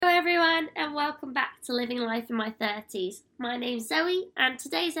and welcome back to Living Life in My 30s. My name's Zoe and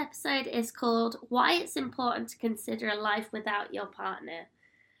today's episode is called Why It's Important to Consider a Life Without Your Partner.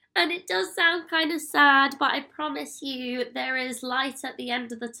 And it does sound kind of sad, but I promise you there is light at the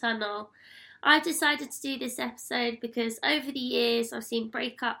end of the tunnel. I've decided to do this episode because over the years I've seen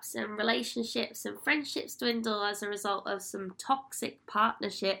breakups and relationships and friendships dwindle as a result of some toxic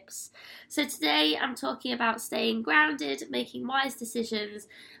partnerships. So today I'm talking about staying grounded, making wise decisions,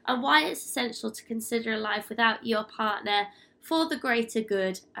 and why it's essential to consider a life without your partner for the greater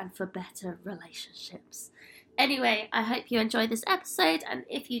good and for better relationships. Anyway, I hope you enjoy this episode, and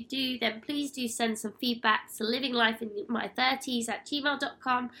if you do, then please do send some feedback to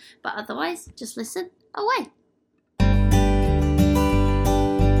livinglifeinmy30s@gmail.com, but otherwise, just listen away.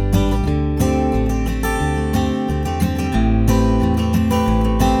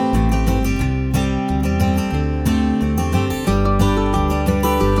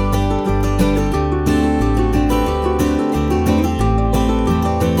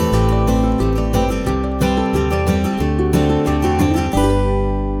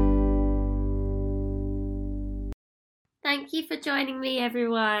 Thank you for joining me,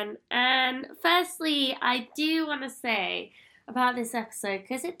 everyone. And firstly, I do want to say about this episode,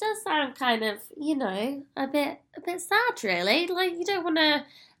 because it does sound kind of, a bit sad, really. Like, you don't want to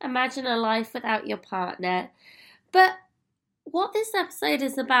imagine a life without your partner. But what this episode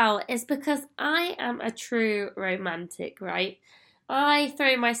is about is because I am a true romantic, right? I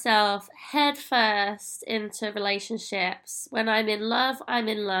throw myself headfirst into relationships. When I'm in love, I'm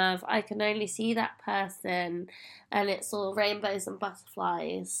in love. I can only see that person, and it's all rainbows and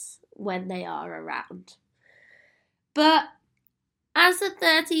butterflies when they are around. But as a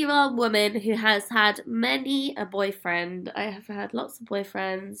 30-year-old woman who has had many a boyfriend, I have had lots of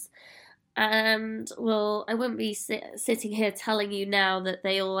boyfriends, and I wouldn't be sitting here telling you now that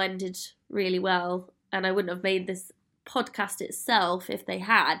they all ended really well, and I wouldn't have made this podcast itself if they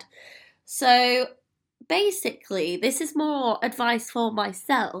had. So basically, this is more advice for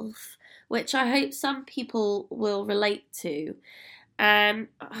myself, which I hope some people will relate to, and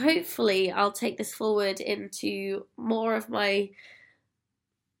hopefully I'll take this forward into more of my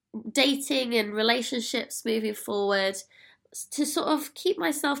dating and relationships moving forward, to sort of keep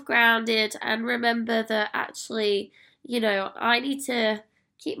myself grounded and remember that actually, I need to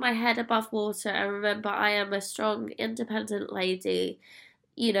keep my head above water and remember I am a strong, independent lady.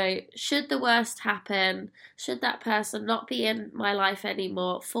 Should the worst happen, should that person not be in my life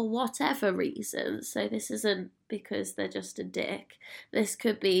anymore for whatever reason, so this isn't because they're just a dick. This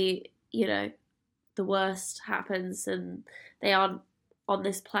could be, the worst happens and they aren't on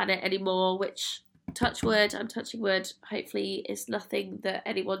this planet anymore, which, touch wood, I'm touching wood, hopefully is nothing that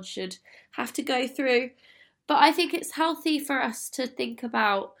anyone should have to go through. But I think it's healthy for us to think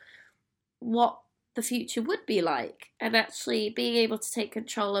about what the future would be like, and actually being able to take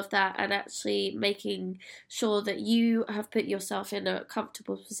control of that, and actually making sure that you have put yourself in a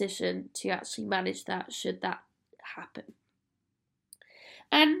comfortable position to actually manage that should that happen.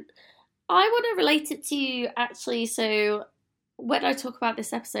 And I want to relate it to actually, so when I talk about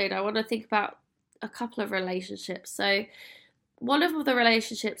this episode, I want to think about a couple of relationships. So one of the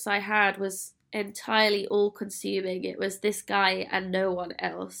relationships I had was entirely all-consuming. It was this guy and no one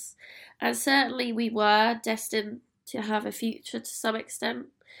else. And certainly we were destined to have a future to some extent,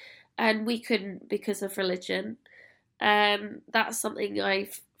 and we couldn't because of religion. And that's something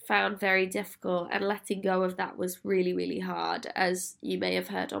I've found very difficult, and letting go of that was really, really hard, as you may have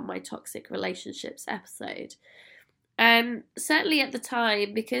heard on my toxic relationships episode. And certainly at the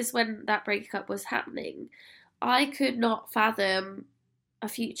time, because when that breakup was happening, I could not fathom a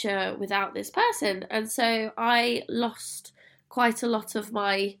future without this person, and so I lost quite a lot of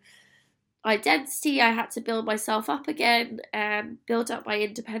my identity. I had to build myself up again and build up my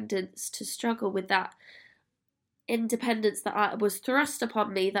independence to struggle with that independence that was thrust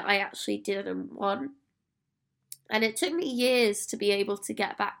upon me that I actually didn't want. And it took me years to be able to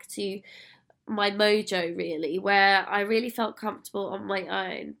get back to my mojo, really, where I really felt comfortable on my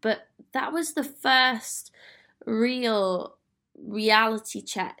own. But that was the first real reality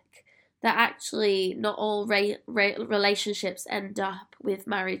check that actually not all relationships end up with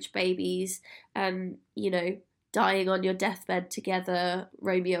marriage, babies, and, dying on your deathbed together,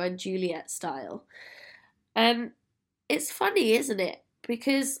 Romeo and Juliet style. And it's funny, isn't it?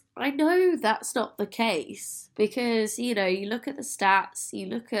 Because I know that's not the case. Because, you look at the stats, you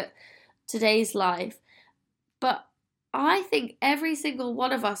look at today's life, but I think every single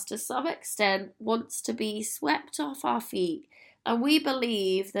one of us, to some extent, wants to be swept off our feet, and we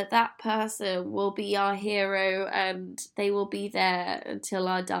believe that that person will be our hero and they will be there until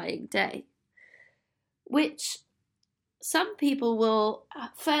our dying day. which some people will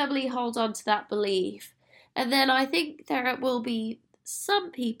firmly hold on to that belief. And then I think there will be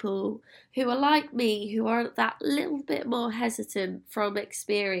some people who are like me, who are that little bit more hesitant from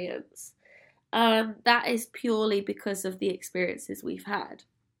experience. That is purely because of the experiences we've had.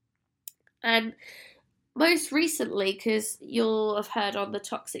 And most recently, because you'll have heard on the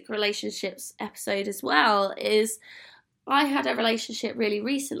toxic relationships episode as well, is I had a relationship really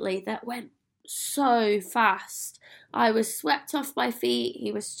recently that went so fast. I was swept off my feet.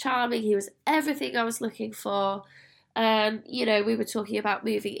 He was charming. He was everything I was looking for. And, we were talking about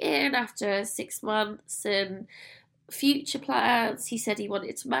moving in after 6 months and future plans. He said he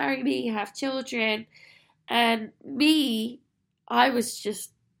wanted to marry me, have children. And I was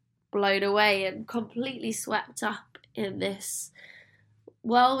just blown away and completely swept up in this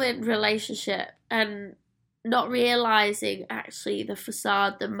whirlwind relationship, and not realizing actually the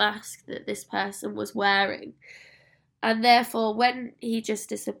facade, the mask that this person was wearing. And therefore, when he just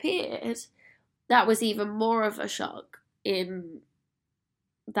disappeared, that was even more of a shock in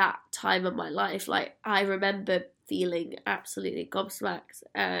that time of my life. Like, I remember feeling absolutely gobsmacked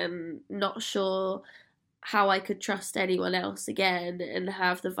and not sure how I could trust anyone else again and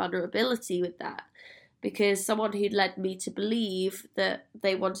have the vulnerability with that, because someone who'd led me to believe that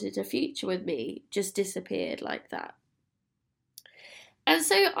they wanted a future with me just disappeared like that. And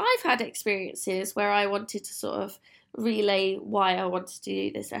so I've had experiences where I wanted to sort of relay why I wanted to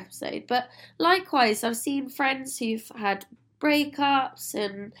do this episode. But likewise, I've seen friends who've had breakups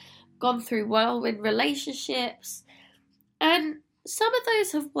and gone through whirlwind relationships, and some of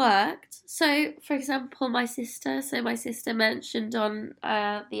those have worked. So, for example, my sister mentioned on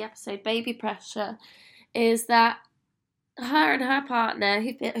the episode Baby Pressure, is that her and her partner,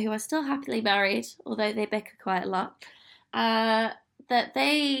 who are still happily married, although they bicker quite a lot, that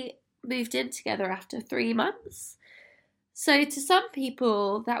they moved in together after 3 months. So to some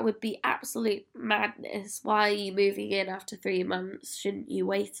people, that would be absolute madness. Why are you moving in after 3 months? Shouldn't you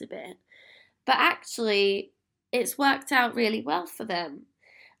wait a bit? But actually, it's worked out really well for them.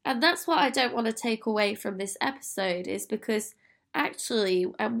 And that's what I don't want to take away from this episode, is because actually,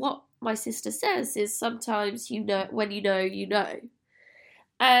 and what my sister says is, sometimes when you know.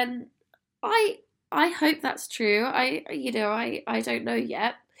 And I hope that's true. I don't know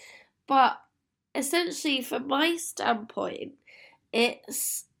yet. But essentially, from my standpoint,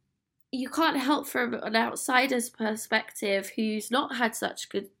 you can't help from an outsider's perspective who's not had such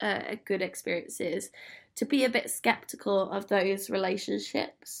good experiences to be a bit skeptical of those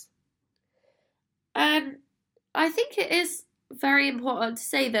relationships. And I think it is very important to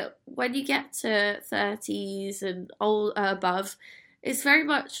say that when you get to 30s and above, it's very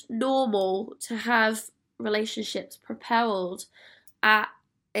much normal to have relationships propelled at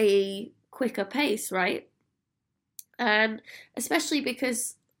a quicker pace, right? And especially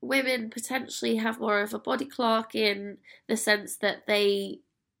because women potentially have more of a body clock, in the sense that they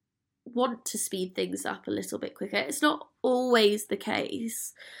want to speed things up a little bit quicker. It's not always the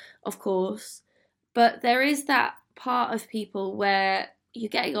case, of course, but there is that part of people where you're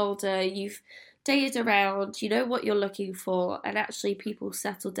getting older, you've dated around, you know what you're looking for, and actually people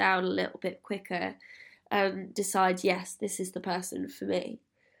settle down a little bit quicker and decide, yes, this is the person for me,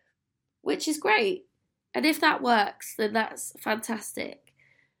 which is great. And if that works, then that's fantastic.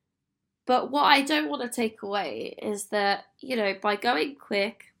 But what I don't want to take away is that, by going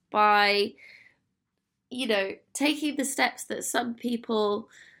quick, by, taking the steps that some people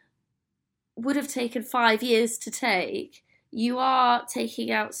would have taken 5 years to take, you are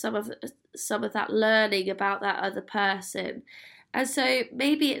taking out some of that learning about that other person. And so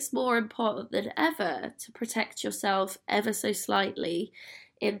maybe it's more important than ever to protect yourself ever so slightly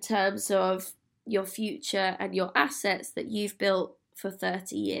in terms of your future and your assets that you've built for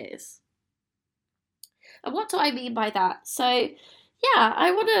 30 years. And what do I mean by that? So, yeah,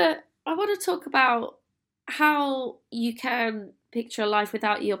 I want to talk about how you can picture a life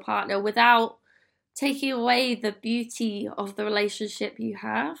without your partner, without taking away the beauty of the relationship you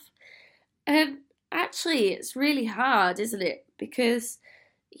have. And actually, it's really hard, isn't it? Because,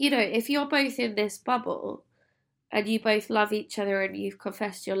 if you're both in this bubble and you both love each other and you've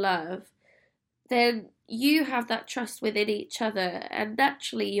confessed your love, then you have that trust within each other, and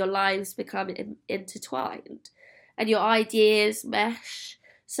naturally your lives become intertwined and your ideas mesh.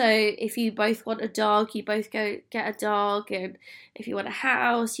 So if you both want a dog, you both go get a dog, and if you want a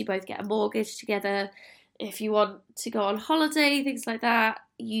house, you both get a mortgage together. If you want to go on holiday, things like that,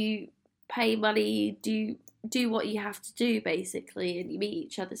 you pay money, do what you have to do, basically, and you meet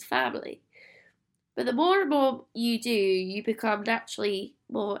each other's family. But the more and more you do, you become naturally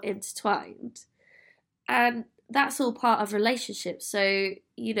more intertwined. And that's all part of relationships. So,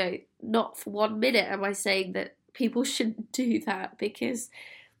 not for 1 minute am I saying that people shouldn't do that, because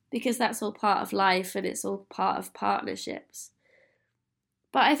that's all part of life and it's all part of partnerships.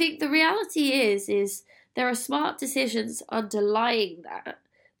 But I think the reality is there are smart decisions underlying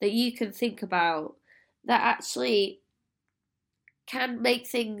that you can think about that actually can make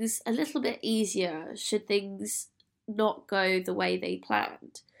things a little bit easier should things not go the way they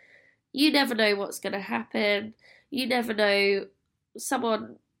planned. You never know what's going to happen. You never know,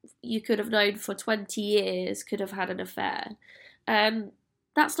 someone you could have known for 20 years could have had an affair. And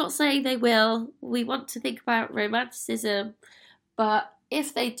that's not saying they will. We want to think about romanticism, but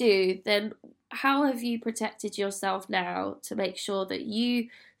if they do, then how have you protected yourself now to make sure that you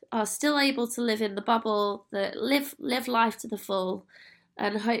are still able to live in the bubble, that live life to the full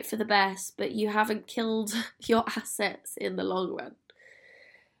and hope for the best, but you haven't killed your assets in the long run?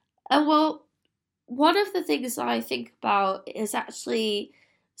 And well, one of the things I think about is actually,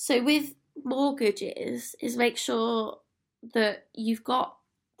 so with mortgages, is make sure that you've got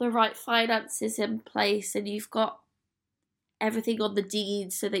the right finances in place and you've got everything on the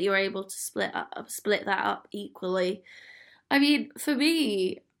deed so that you're able to split that up equally. I mean, for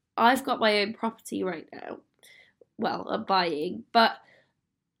me, I've got my own property right now. Well, I'm buying, but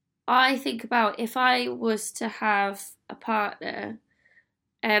I think about if I was to have a partner,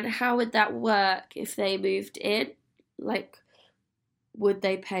 and how would that work if they moved in? Like, would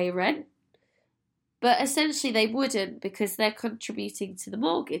they pay rent? But essentially they wouldn't, because they're contributing to the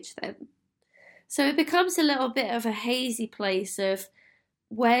mortgage then. So it becomes a little bit of a hazy place of,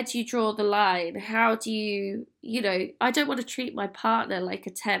 where do you draw the line? How do you, I don't want to treat my partner like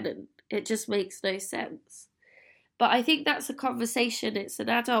a tenant. It just makes no sense. But I think that's a conversation, it's an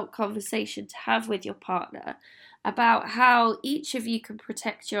adult conversation to have with your partner about how each of you can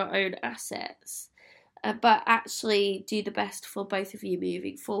protect your own assets, but actually do the best for both of you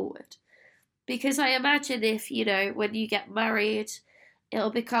moving forward. Because I imagine if, when you get married, it'll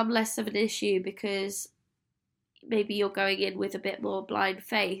become less of an issue because maybe you're going in with a bit more blind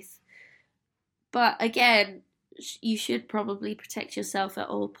faith. But again, you should probably protect yourself at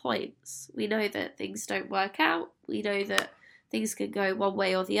all points. We know that things don't work out. We know that things can go one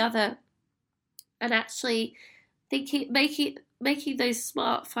way or the other. And actually, making those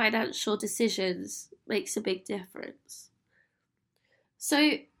smart financial decisions makes a big difference.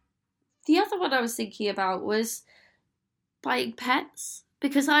 So the other one I was thinking about was buying pets,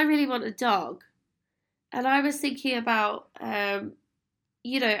 because I really want a dog. And I was thinking about,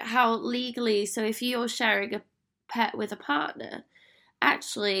 how legally, so if you're sharing a pet with a partner,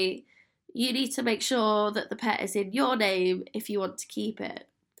 actually, you need to make sure that the pet is in your name if you want to keep it.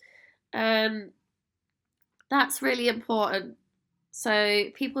 That's really important. So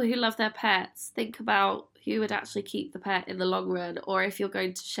people who love their pets, think about who would actually keep the pet in the long run, or if you're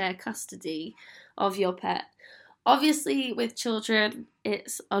going to share custody of your pet. Obviously, with children,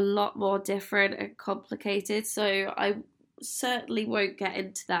 it's a lot more different and complicated, so I certainly won't get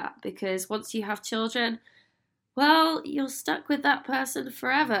into that, because once you have children, well, you're stuck with that person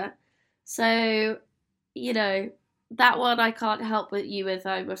forever. So, that one I can't help you with,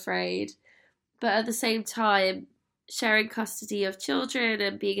 I'm afraid. But at the same time, sharing custody of children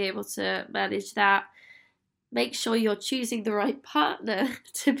and being able to manage that, make sure you're choosing the right partner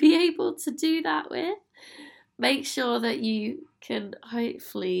to be able to do that with. Make sure that you can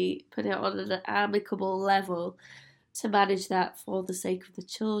hopefully put it on an amicable level to manage that for the sake of the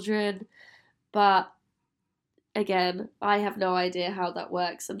children. But again, I have no idea how that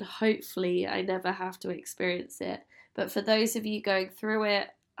works, and hopefully I never have to experience it. But for those of you going through it,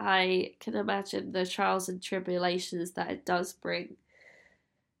 I can imagine the trials and tribulations that it does bring.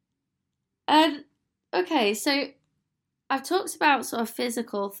 And okay, so I've talked about sort of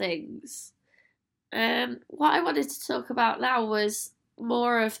physical things. And what I wanted to talk about now was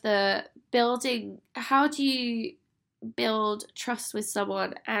more of the building. How do you build trust with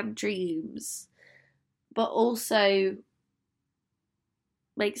someone and dreams, but also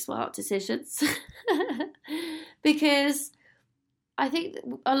make smart decisions? Because I think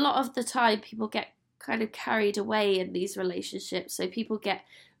a lot of the time people get kind of carried away in these relationships. So people get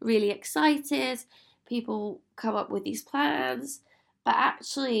really excited, people come up with these plans, but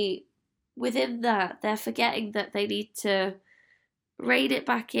actually within that, they're forgetting that they need to rein it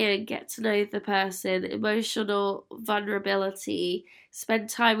back in, get to know the person, emotional vulnerability, spend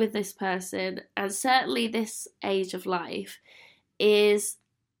time with this person, and certainly this age of life is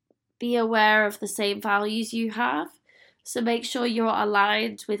be aware of the same values you have. So make sure you're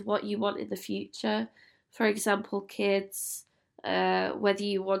aligned with what you want in the future. For example, kids, whether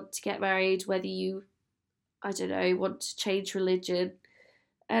you want to get married, whether you I don't know, want to change religion.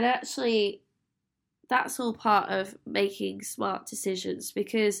 And actually, that's all part of making smart decisions,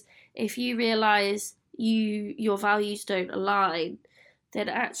 because if you realize your values don't align, then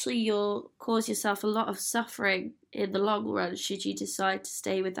actually you'll cause yourself a lot of suffering in the long run should you decide to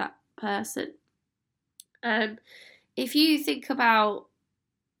stay with that person. And if you think about,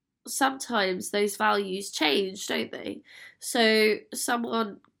 sometimes those values change, don't they? So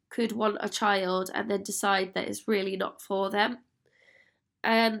someone could want a child and then decide that it's really not for them.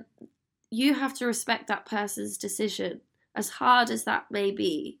 And you have to respect that person's decision, as hard as that may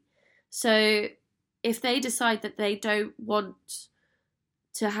be. So if they decide that they don't want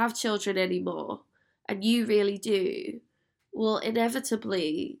to have children anymore, and you really do, well,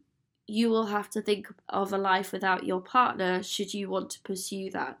 inevitably, you will have to think of a life without your partner should you want to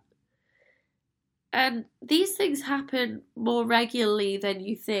pursue that. And these things happen more regularly than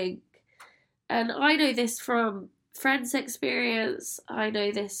you think. And I know this from friends' experience. I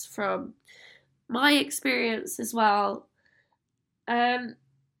know this from my experience as well. And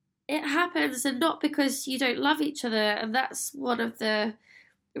it happens, and not because you don't love each other. And that's one of the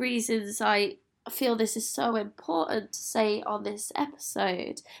reasons I feel this is so important to say on this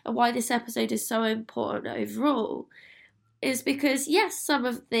episode, and why this episode is so important overall, is because, yes, some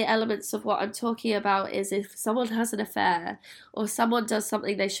of the elements of what I'm talking about is if someone has an affair, or someone does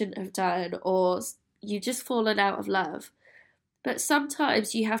something they shouldn't have done, or you've just fallen out of love. But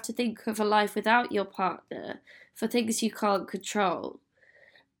sometimes you have to think of a life without your partner for things you can't control.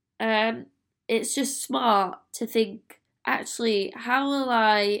 And it's just smart to think, actually, how will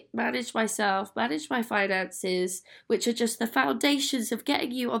I manage myself, manage my finances, which are just the foundations of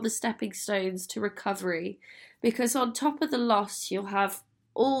getting you on the stepping stones to recovery. Because on top of the loss, you'll have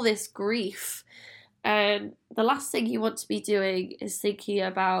all this grief. And the last thing you want to be doing is thinking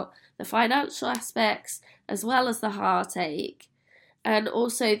about the financial aspects as well as the heartache. And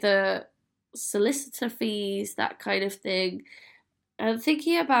also the solicitor fees, that kind of thing. And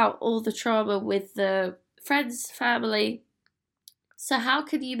thinking about all the trauma with the friends, family. So how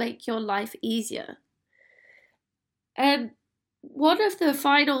can you make your life easier? And one of the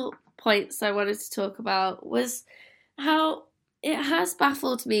final points I wanted to talk about was how it has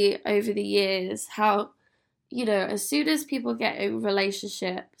baffled me over the years how, as soon as people get in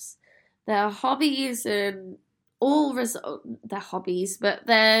relationships, their hobbies and their hobbies, but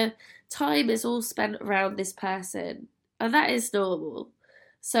their time is all spent around this person. And that is normal.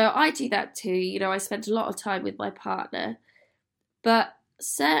 So I do that too. I spend a lot of time with my partner. But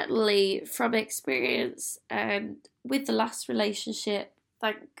certainly from experience, and with the last relationship,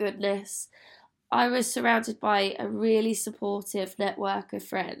 thank goodness, I was surrounded by a really supportive network of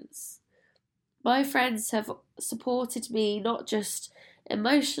friends. My friends have supported me not just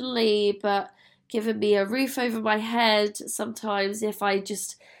emotionally, but given me a roof over my head sometimes if I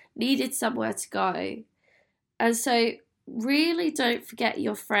just needed somewhere to go. And so really don't forget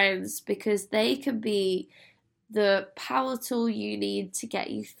your friends, because they can be the power tool you need to get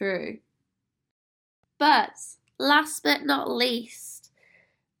you through. But last but not least,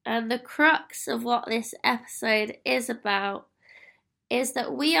 and the crux of what this episode is about, is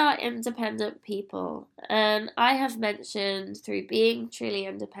that we are independent people. And I have mentioned, through being truly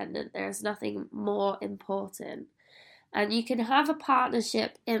independent, there is nothing more important. And you can have a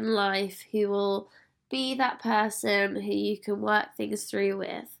partnership in life who will be that person who you can work things through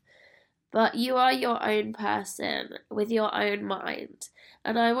with. But you are your own person with your own mind.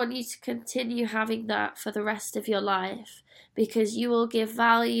 And I want you to continue having that for the rest of your life, because you will give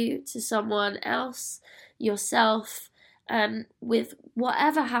value to someone else, yourself, and with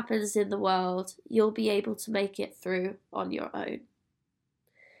whatever happens in the world, you'll be able to make it through on your own.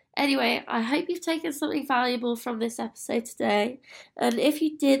 Anyway, I hope you've taken something valuable from this episode today. And if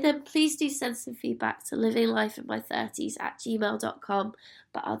you did, then please do send some feedback to livinglifeinmy30s@gmail.com.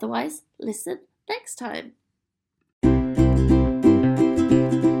 But otherwise, listen next time.